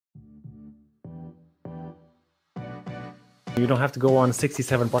You don't have to go on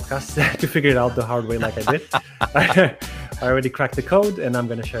 67 podcasts to figure it out the hard way like I did. I already cracked the code, and I'm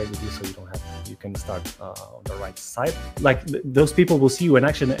going to share it with you so you can start on the right side. Like those people will see you in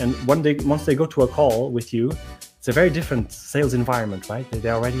action, and once they go to a call with you, it's a very different sales environment, right? They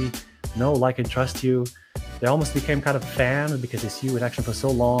already know, like, and trust you. They almost became kind of a fan because they see you in action for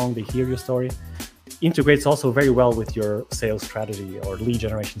so long. They hear your story. Integrates also very well with your sales strategy or lead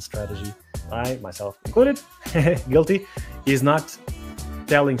generation strategy. I, myself included, guilty, is not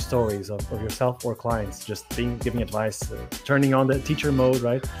telling stories of yourself or clients, just giving advice, turning on the teacher mode,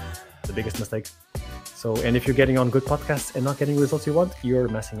 right? The biggest mistake. So, and if you're getting on good podcasts and not getting the results you want, you're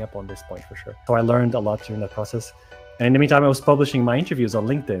messing up on this point for sure. So I learned a lot during that process. And in the meantime, I was publishing my interviews on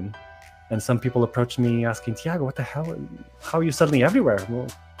LinkedIn. And some people approached me asking, Tiago, what the hell? How are you suddenly everywhere? Well,